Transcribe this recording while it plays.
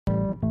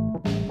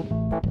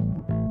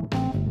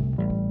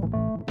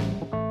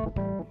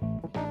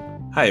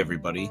Hi,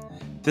 everybody.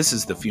 This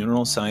is the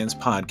Funeral Science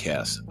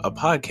Podcast, a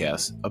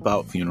podcast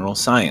about funeral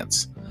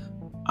science.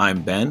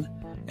 I'm Ben,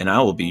 and I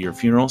will be your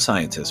funeral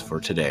scientist for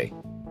today.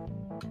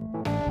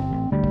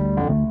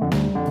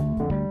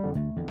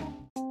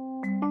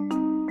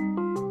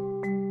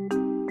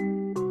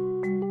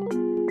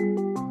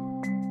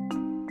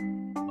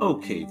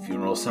 Okay,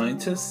 funeral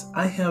scientists,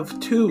 I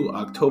have 2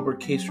 October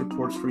case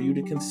reports for you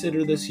to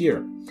consider this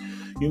year.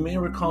 You may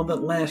recall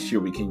that last year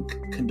we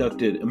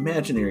conducted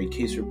imaginary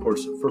case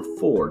reports for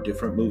 4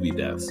 different movie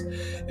deaths.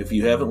 If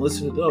you haven't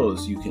listened to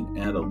those, you can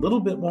add a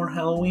little bit more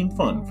Halloween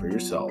fun for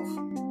yourself.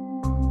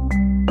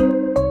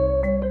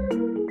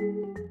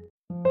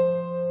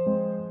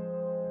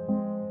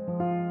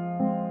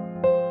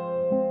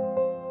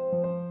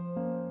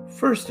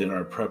 First in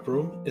our prep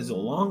room is a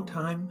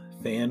longtime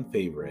fan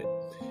favorite.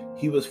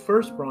 He was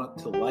first brought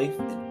to life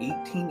in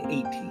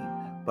 1818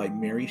 by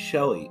Mary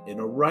Shelley in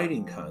a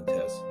writing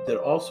contest that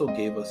also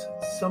gave us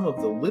some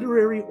of the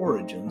literary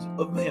origins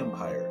of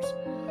vampires.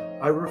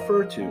 I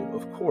refer to,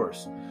 of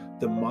course,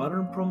 the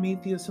modern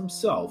Prometheus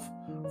himself,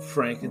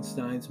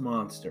 Frankenstein's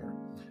monster.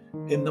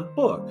 In the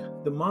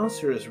book, the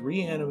monster is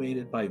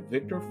reanimated by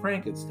Victor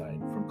Frankenstein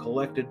from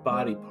collected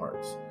body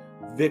parts.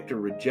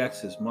 Victor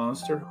rejects his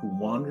monster, who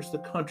wanders the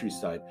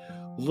countryside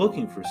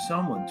looking for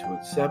someone to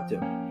accept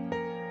him.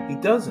 He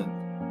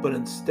doesn't, but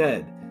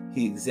instead,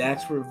 he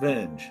exacts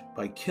revenge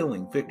by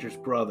killing Victor's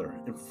brother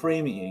and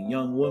framing a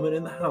young woman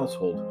in the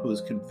household who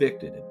is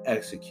convicted and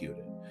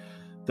executed.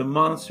 The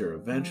monster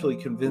eventually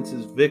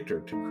convinces Victor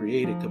to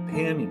create a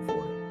companion for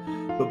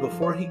him, but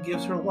before he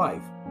gives her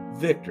life,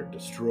 Victor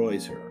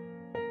destroys her.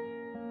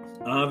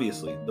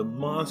 Obviously, the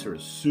monster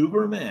is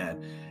super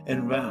mad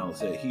and vows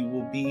that he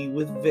will be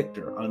with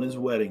Victor on his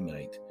wedding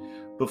night.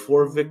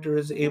 Before Victor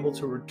is able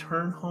to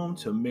return home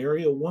to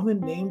marry a woman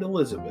named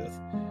Elizabeth,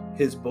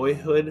 his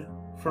boyhood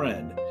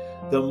friend,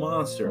 the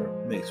monster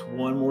makes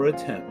one more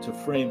attempt to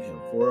frame him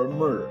for a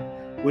murder,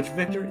 which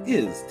Victor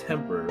is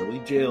temporarily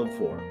jailed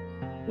for.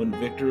 When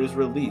Victor is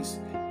released,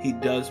 he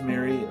does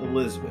marry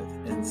Elizabeth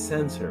and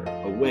sends her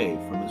away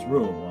from his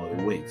room while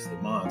he waits the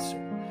monster.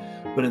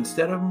 But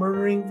instead of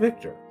murdering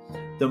Victor,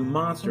 the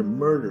monster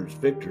murders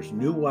Victor's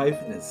new wife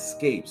and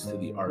escapes to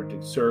the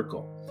Arctic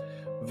Circle.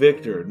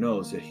 Victor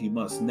knows that he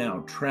must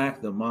now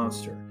track the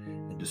monster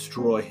and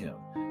destroy him.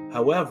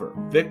 However,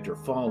 Victor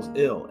falls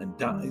ill and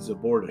dies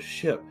aboard a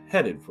ship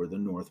headed for the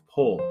North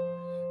Pole.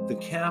 The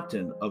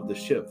captain of the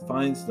ship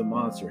finds the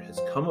monster has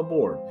come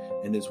aboard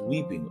and is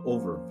weeping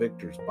over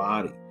Victor's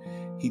body.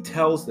 He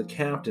tells the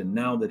captain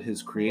now that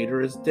his creator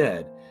is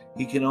dead,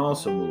 he can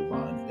also move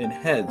on and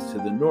heads to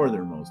the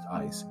northernmost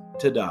ice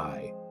to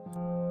die.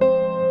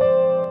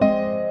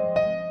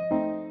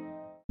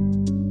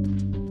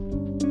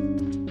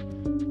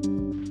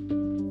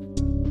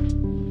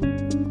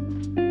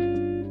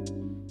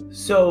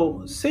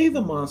 So, say the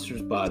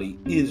monster's body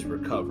is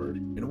recovered,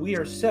 and we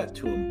are set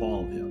to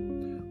embalm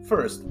him.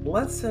 First,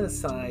 let's set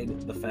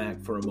aside the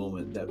fact for a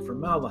moment that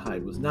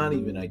formaldehyde was not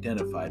even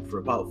identified for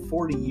about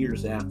 40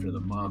 years after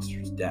the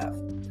monster's death.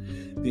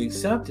 The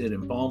accepted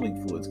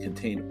embalming fluids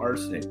contained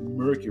arsenic,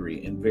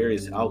 mercury, and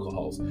various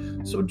alcohols,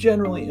 so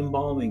generally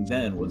embalming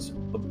then was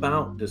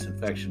about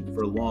disinfection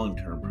for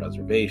long-term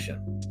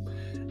preservation.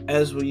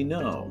 As we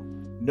know,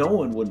 no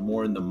one would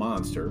mourn the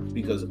monster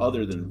because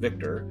other than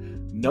Victor,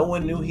 no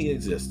one knew he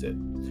existed.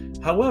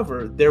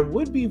 However, there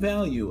would be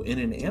value in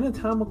an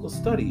anatomical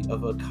study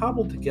of a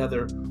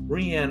cobbled-together,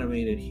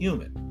 reanimated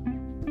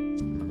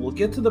human. We'll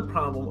get to the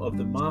problem of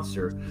the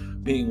monster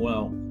being,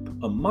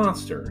 a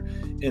monster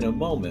in a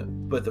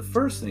moment, but the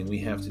first thing we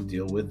have to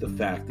deal with the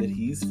fact that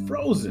he's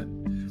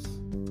frozen.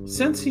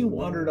 Since he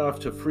wandered off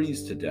to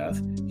freeze to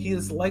death, he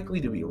is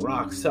likely to be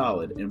rock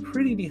solid and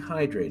pretty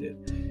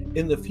dehydrated.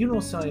 In the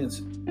Funeral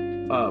Science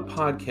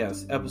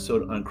podcast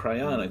episode on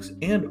cryonics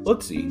and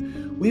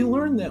Ötzi, we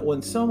learned that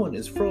when someone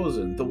is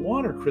frozen, the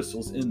water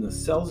crystals in the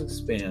cells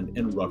expand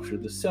and rupture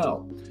the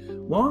cell.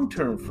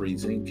 Long-term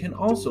freezing can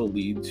also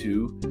lead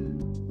to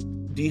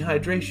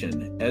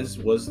dehydration, as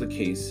was the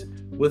case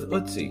with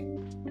Ötzi.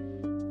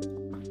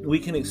 We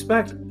can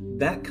expect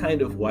that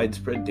kind of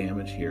widespread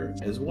damage here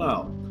as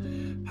well.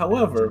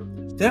 However,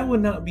 that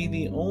would not be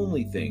the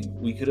only thing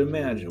we could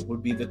imagine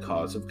would be the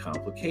cause of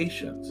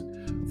complications.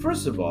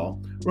 First of all,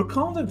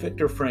 recall that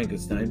Victor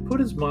Frankenstein put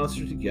his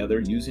monster together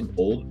using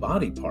old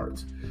body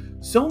parts.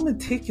 So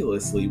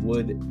meticulously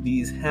would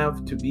these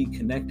have to be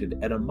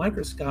connected at a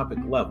microscopic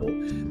level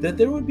that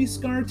there would be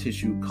scar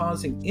tissue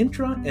causing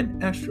intra-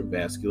 and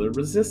extravascular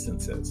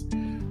resistances.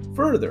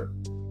 Further,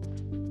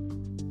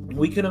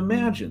 we can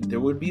imagine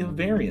there would be a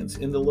variance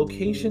in the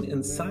location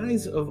and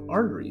size of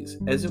arteries,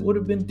 as it would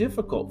have been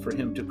difficult for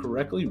him to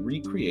correctly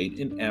recreate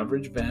an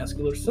average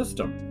vascular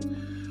system.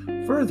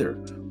 Further,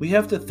 we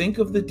have to think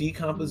of the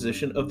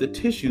decomposition of the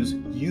tissues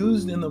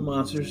used in the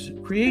monster's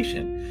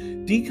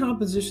creation.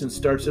 Decomposition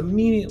starts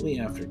immediately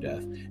after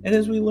death, and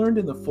as we learned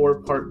in the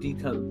 4-part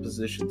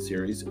decomposition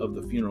series of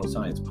the Funeral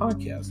Science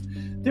podcast,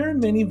 there are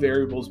many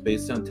variables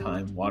based on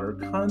time, water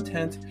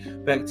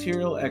content,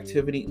 bacterial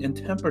activity, and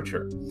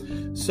temperature.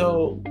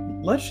 So,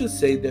 let's just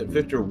say that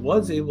Victor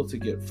was able to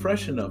get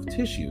fresh enough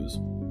tissues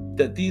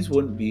that these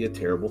wouldn't be a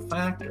terrible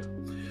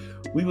factor.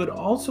 We would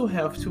also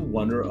have to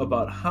wonder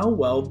about how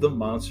well the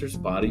monster's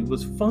body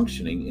was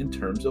functioning in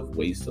terms of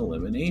waste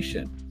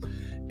elimination.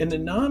 In a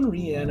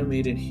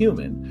non-reanimated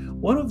human,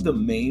 one of the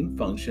main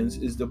functions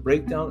is the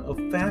breakdown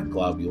of fat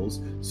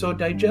globules so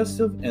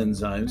digestive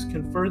enzymes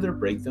can further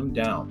break them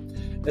down,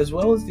 as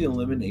well as the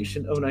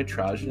elimination of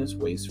nitrogenous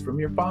waste from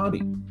your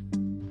body.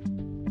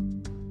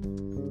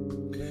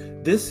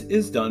 This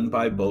is done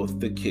by both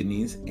the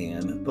kidneys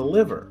and the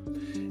liver.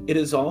 It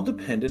is all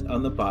dependent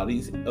on the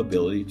body's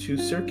ability to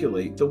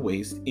circulate the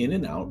waste in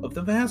and out of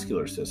the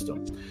vascular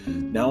system.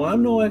 Now,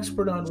 I'm no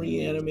expert on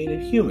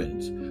reanimated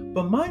humans,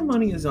 but my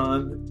money is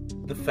on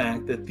the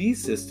fact that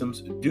these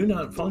systems do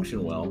not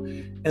function well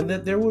and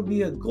that there would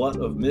be a glut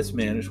of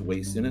mismanaged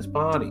waste in his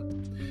body.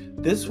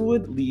 This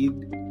would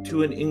lead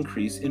to an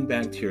increase in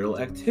bacterial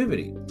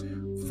activity.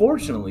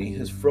 Fortunately,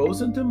 his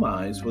frozen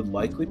demise would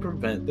likely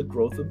prevent the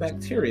growth of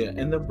bacteria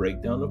and the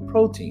breakdown of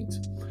proteins.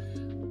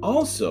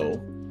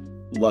 Also,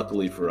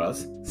 luckily for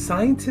us,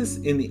 scientists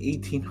in the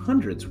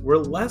 1800s were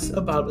less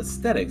about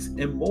aesthetics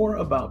and more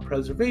about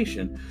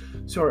preservation,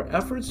 so our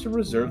efforts to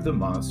preserve the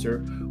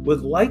monster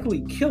would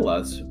likely kill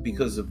us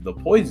because of the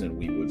poison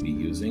we would be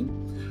using,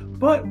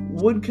 but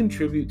would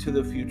contribute to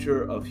the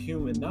future of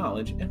human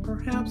knowledge and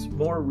perhaps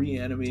more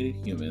reanimated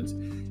humans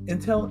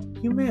until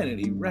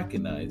humanity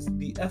recognized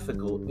the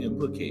ethical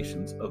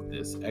implications of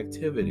this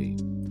activity.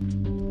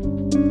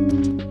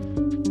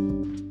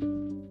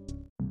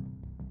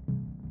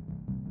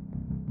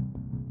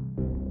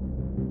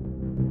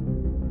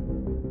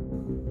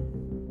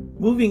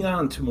 Moving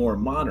on to more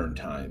modern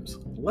times,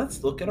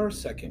 let's look at our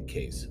second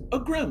case, a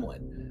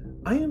gremlin.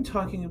 I am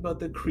talking about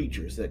the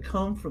creatures that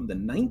come from the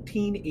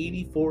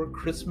 1984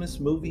 Christmas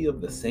movie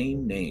of the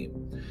same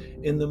name.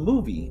 In the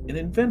movie, an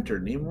inventor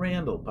named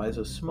Randall buys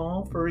a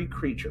small furry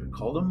creature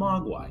called a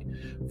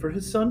mogwai for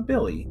his son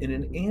Billy in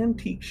an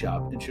antique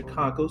shop in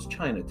Chicago's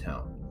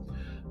Chinatown.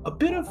 A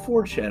bit of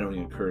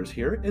foreshadowing occurs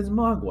here as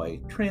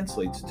mogwai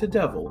translates to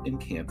devil in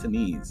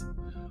Cantonese.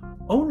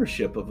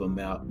 Ownership of a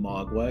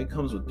mogwai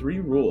comes with 3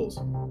 rules.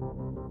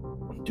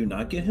 Do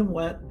not get him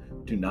wet,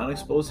 do not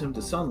expose him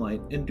to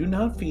sunlight, and do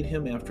not feed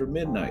him after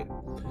midnight.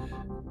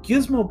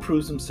 Gizmo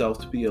proves himself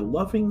to be a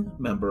loving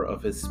member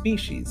of his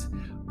species,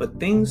 but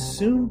things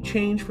soon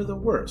change for the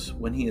worse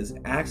when he is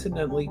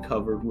accidentally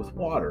covered with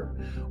water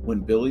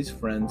when Billy's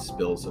friend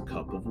spills a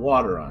cup of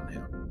water on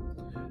him.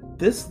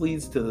 This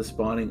leads to the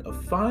spawning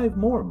of 5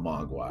 more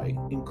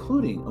mogwai,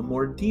 including a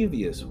more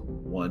devious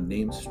one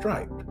named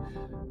Striped,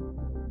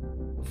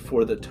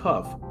 for the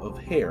tuft of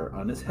hair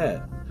on his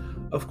head.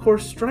 Of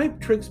course, Stripe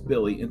tricks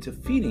Billy into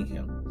feeding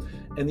him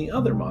and the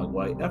other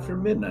mogwai after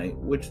midnight,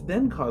 which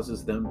then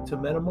causes them to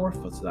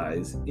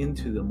metamorphosize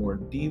into the more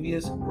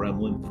devious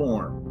gremlin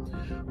form.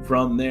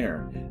 From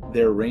there,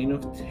 their reign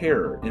of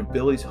terror in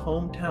Billy's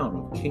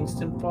hometown of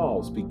Kingston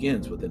Falls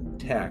begins with an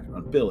attack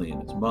on Billy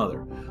and his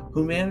mother,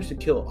 who manage to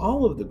kill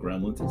all of the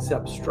gremlins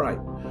except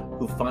Stripe,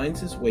 who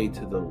finds his way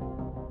to the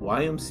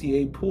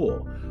YMCA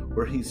pool,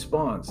 where he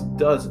spawns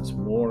dozens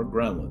more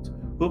gremlins,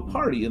 who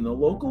party in the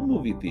local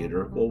movie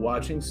theater while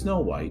watching Snow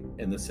White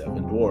and the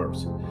 7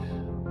 Dwarfs.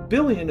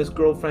 Billy and his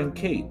girlfriend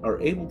Kate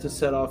are able to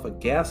set off a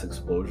gas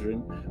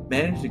explosion,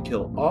 manage to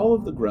kill all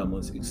of the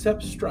gremlins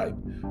except Stripe,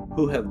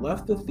 who had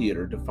left the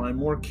theater to find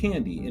more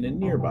candy in a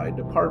nearby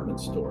department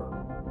store.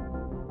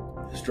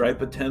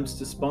 Stripe attempts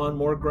to spawn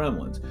more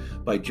gremlins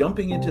by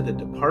jumping into the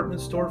department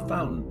store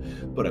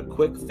fountain, but a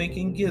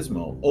quick-thinking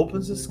Gizmo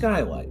opens the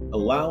skylight,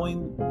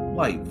 allowing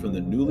light from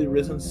the newly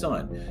risen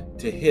sun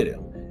to hit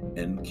him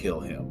and kill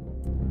him.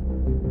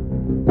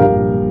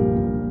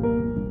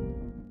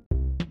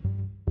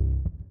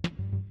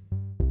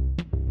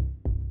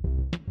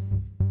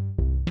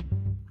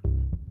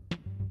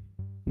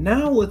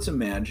 Now let's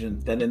imagine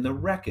that in the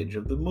wreckage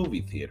of the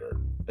movie theater,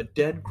 a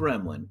dead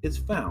gremlin is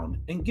found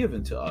and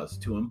given to us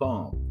to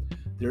embalm.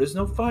 There is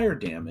no fire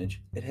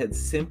damage, it had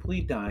simply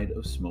died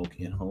of smoke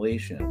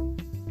inhalation.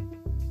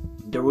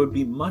 There would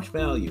be much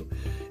value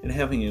in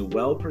having a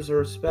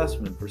well-preserved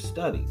specimen for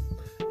study,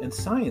 and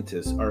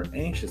scientists are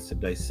anxious to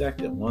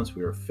dissect it once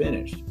we are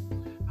finished.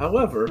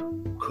 However,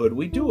 could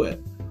we do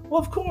it? Well,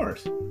 of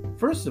course.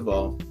 First of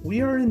all, we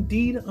are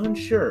indeed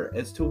unsure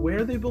as to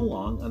where they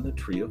belong on the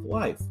tree of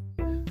life.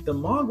 The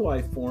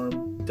mogwai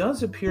form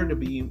does appear to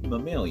be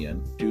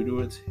mammalian due to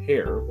its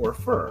hair or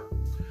fur.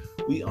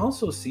 We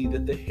also see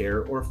that the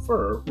hair or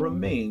fur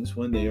remains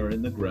when they are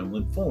in the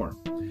gremlin form.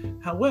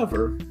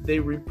 However, they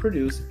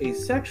reproduce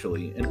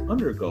asexually and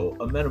undergo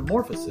a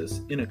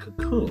metamorphosis in a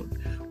cocoon,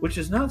 which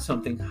is not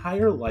something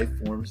higher life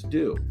forms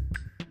do.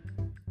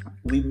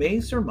 We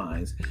may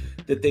surmise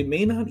that they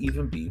may not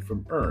even be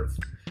from Earth.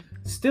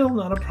 Still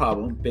not a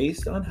problem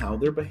based on how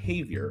their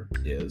behavior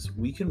is.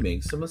 We can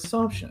make some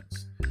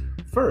assumptions.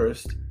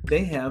 First,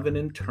 they have an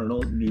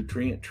internal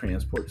nutrient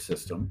transport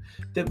system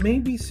that may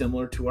be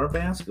similar to our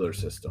vascular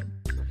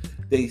system.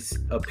 They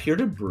appear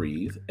to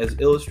breathe, as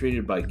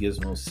illustrated by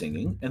Gizmo's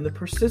singing and the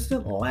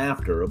persistent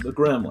laughter of the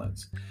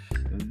gremlins.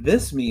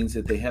 This means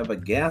that they have a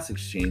gas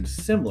exchange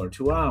similar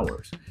to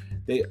ours.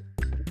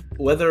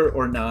 Whether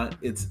or not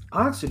it's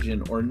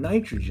oxygen or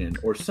nitrogen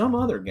or some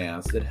other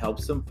gas that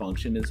helps them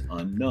function is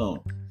unknown.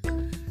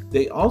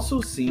 They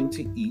also seem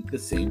to eat the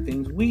same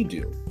things we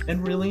do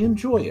and really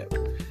enjoy it.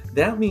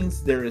 That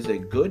means there is a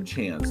good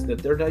chance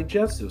that their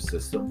digestive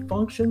system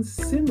functions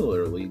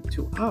similarly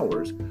to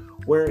ours,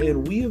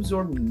 wherein we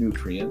absorb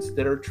nutrients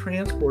that are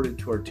transported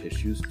to our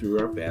tissues through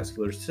our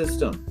vascular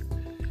system.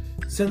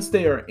 Since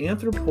they are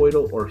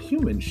anthropoidal or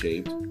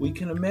human-shaped, we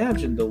can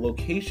imagine the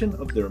location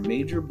of their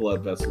major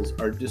blood vessels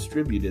are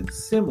distributed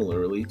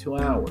similarly to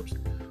ours.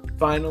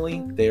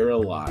 Finally, they are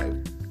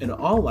alive, and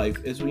all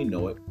life as we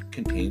know it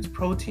contains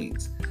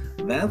proteins.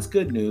 That's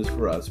good news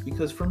for us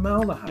because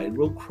formaldehyde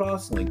will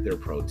cross-link their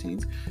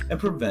proteins and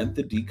prevent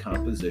the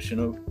decomposition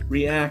of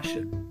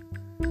reaction.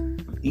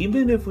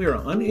 Even if we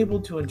are unable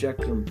to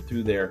inject them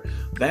through their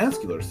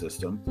vascular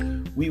system,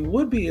 we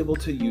would be able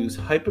to use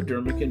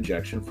hypodermic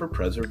injection for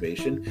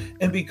preservation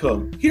and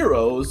become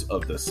heroes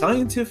of the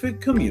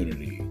scientific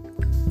community.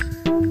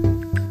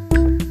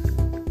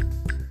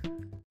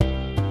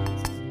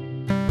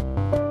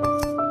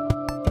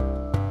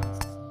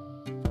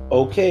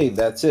 Okay,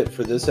 that's it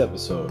for this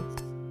episode.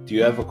 Do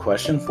you have a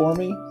question for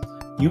me?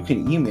 You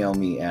can email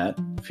me at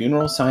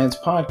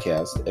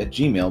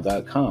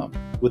funeralsciencepodcast@gmail.com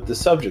with the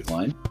subject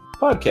line,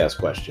 podcast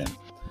question.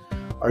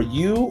 Are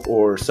you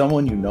or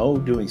someone you know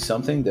doing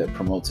something that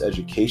promotes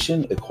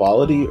education,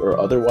 equality, or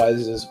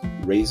otherwise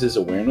raises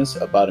awareness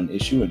about an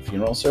issue in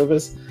funeral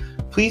service?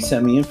 Please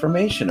send me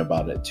information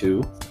about it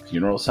to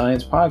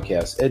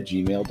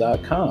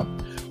funeralsciencepodcast@gmail.com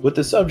with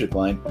the subject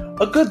line,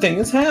 a good thing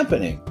is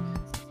happening.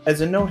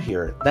 As a note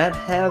here, that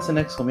has an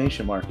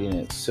exclamation mark in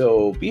it,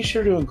 so be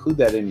sure to include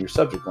that in your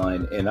subject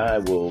line and I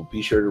will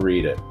be sure to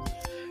read it.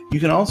 You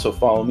can also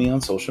follow me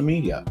on social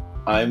media.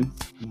 I'm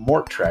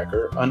Mort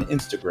Tracker on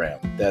Instagram.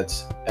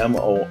 That's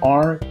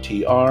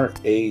MORTRAQR.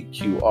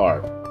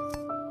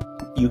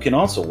 You can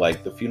also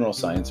like the Funeral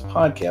Science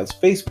Podcast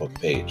Facebook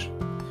page.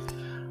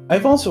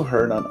 I've also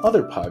heard on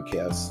other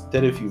podcasts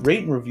that if you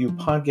rate and review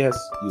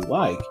podcasts you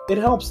like, it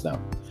helps them.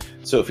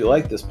 So if you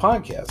like this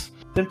podcast,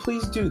 then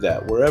please do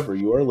that wherever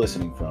you are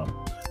listening from.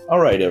 All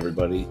right,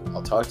 everybody.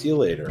 I'll talk to you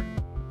later.